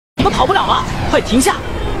你们跑不了了，快停下！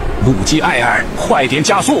路基艾尔，快点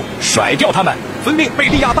加速，甩掉他们！遵命，贝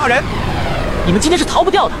利亚大人。你们今天是逃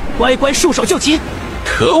不掉的，乖乖束手就擒！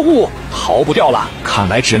可恶，逃不掉了，看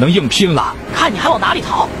来只能硬拼了。看你还往哪里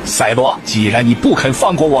逃！赛罗，既然你不肯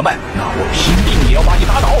放过我们，那我拼命也要把你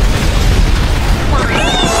打倒！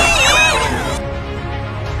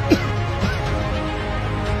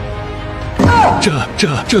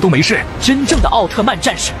这都没事。真正的奥特曼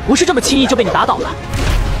战士不是这么轻易就被你打倒的。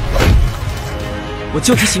我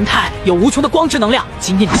究极形态有无穷的光之能量，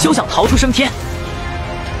今天你休想逃出升天。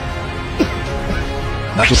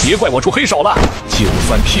那就别怪我出黑手了，就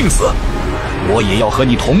算拼死，我也要和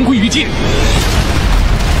你同归于尽。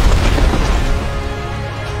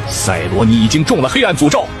赛罗，你已经中了黑暗诅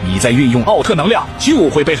咒，你再运用奥特能量就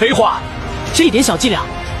会被黑化。这一点小伎俩，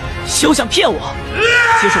休想骗我！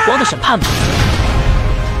接受光的审判吧。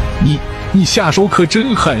你下手可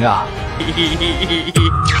真狠啊！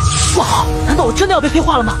不好，难道我真的要被黑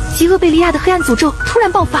化了吗？极恶贝利亚的黑暗诅咒突然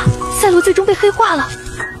爆发，赛罗最终被黑化了。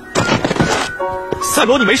赛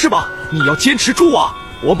罗，你没事吧？你要坚持住啊！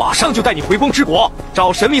我马上就带你回光之国，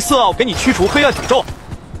找神秘色奥给你驱除黑暗诅咒。